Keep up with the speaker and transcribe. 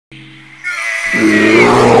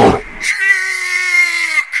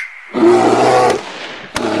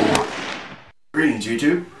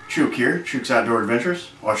YouTube. Chuke here, Chuke's Outdoor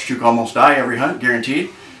Adventures. Watch Chuke almost die every hunt, guaranteed.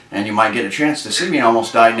 And you might get a chance to see me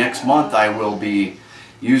almost die next month. I will be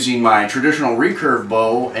using my traditional recurve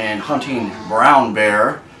bow and hunting brown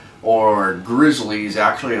bear, or grizzlies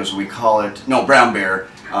actually as we call it. No, brown bear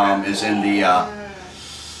is in the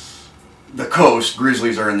coast.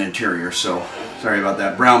 Grizzlies are in the interior, so sorry about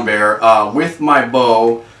that. Brown bear with my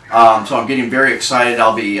bow. So I'm getting very excited.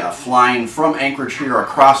 I'll be flying from Anchorage here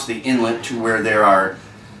across the inlet to where there are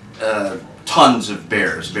tons of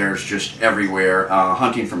bears. Bears just everywhere,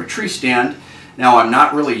 hunting from a tree stand. Now, I'm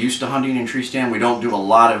not really used to hunting in tree stand. We don't do a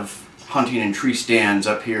lot of hunting in tree stands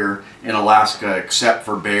up here in Alaska except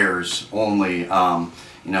for bears only.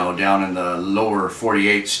 You know, down in the lower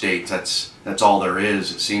 48 states, that's all there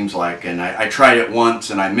is, it seems like. And I tried it once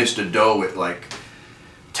and I missed a doe at like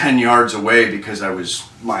 10 yards away because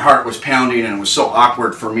my heart was pounding and it was so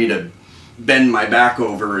awkward for me to bend my back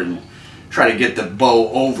over and try to get the bow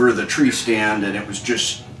over the tree stand, and it was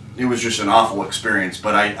just an awful experience.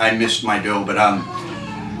 But I missed my doe. But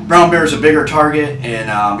brown bear is a bigger target,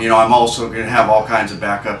 and you know, I'm also going to have all kinds of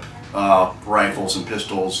backup rifles and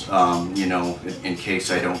pistols, you know, in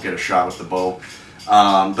case I don't get a shot with the bow.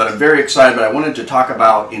 But I'm very excited. But I wanted to talk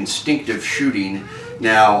about instinctive shooting.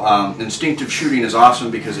 Now, instinctive shooting is awesome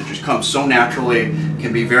because it just comes so naturally,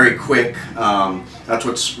 can be very quick. That's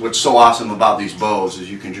what's so awesome about these bows, is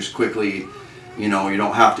you can just quickly, you know, you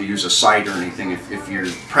don't have to use a sight or anything. If you're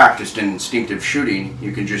practiced in instinctive shooting,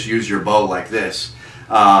 you can just use your bow like this.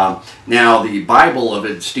 Now, the Bible of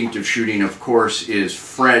instinctive shooting, of course, is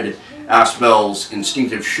Fred Aspel's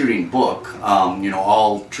Instinctive Shooting book. You know,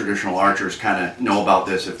 all traditional archers kind of know about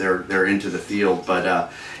this if they're into the field.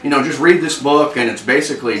 But you know, just read this book, and it's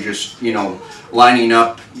basically just, you know, lining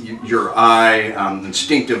up your eye,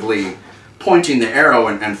 instinctively pointing the arrow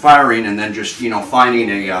and firing, and then just, you know, finding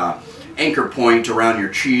a anchor point around your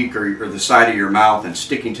cheek or the side of your mouth and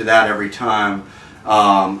sticking to that every time.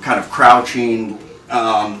 Kind of crouching.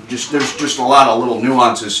 There's just a lot of little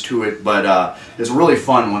nuances to it, but it's really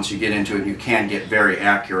fun once you get into it. You can get very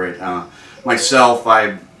accurate. Myself,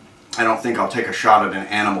 I don't think I'll take a shot at an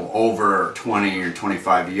animal over 20 or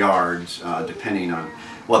 25 yards, depending on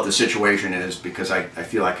what the situation is, because I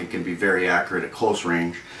feel like it can be very accurate at close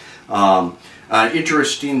range. An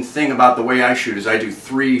interesting thing about the way I shoot is I do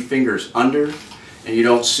 3 fingers under, and you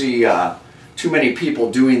don't see too many people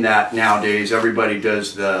doing that nowadays. Everybody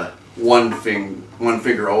does the one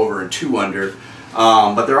finger over and 2 under.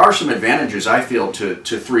 But there are some advantages, I feel, to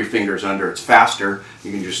 3 fingers under. It's faster.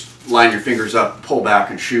 You can just line your fingers up, pull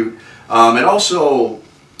back, and shoot. It also,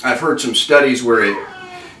 I've heard some studies where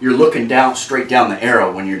you're looking down, straight down the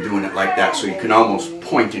arrow when you're doing it like that, so you can almost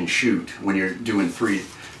point and shoot when you're doing 3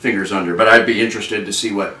 fingers under. But I'd be interested to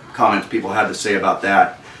see what comments people had to say about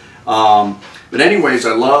that. But anyways,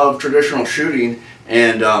 I love traditional shooting,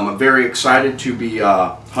 and I'm very excited to be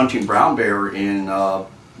hunting brown bear in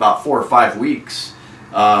about 4 or 5 weeks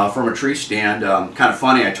from a tree stand. Kind of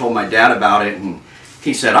funny, I told my dad about it, and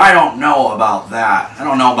he said, I don't know about that. I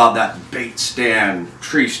don't know about that bait stand,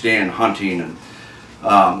 tree stand hunting, and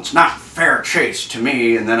it's not fair chase to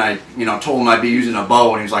me. And then I, you know, told him I'd be using a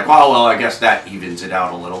bow, and he's like, well, I guess that evens it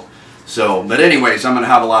out a little. So, but anyways, I'm going to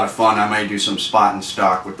have a lot of fun. I might do some spot and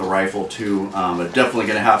stock with the rifle too, but definitely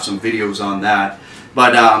going to have some videos on that.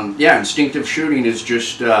 But yeah, instinctive shooting is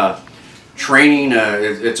just training.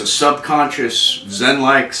 It's a subconscious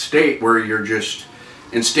Zen-like state where you're just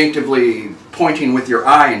instinctively pointing with your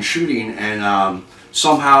eye and shooting, and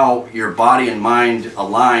somehow your body and mind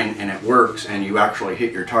align and it works, and you actually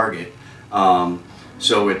hit your target.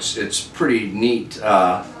 So it's pretty neat,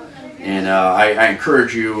 and I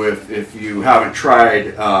encourage you, if you haven't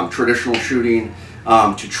tried traditional shooting,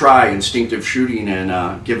 to try instinctive shooting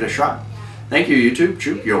and give it a shot. Thank you, YouTube.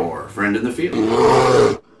 Chuke, your friend in the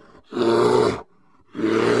field.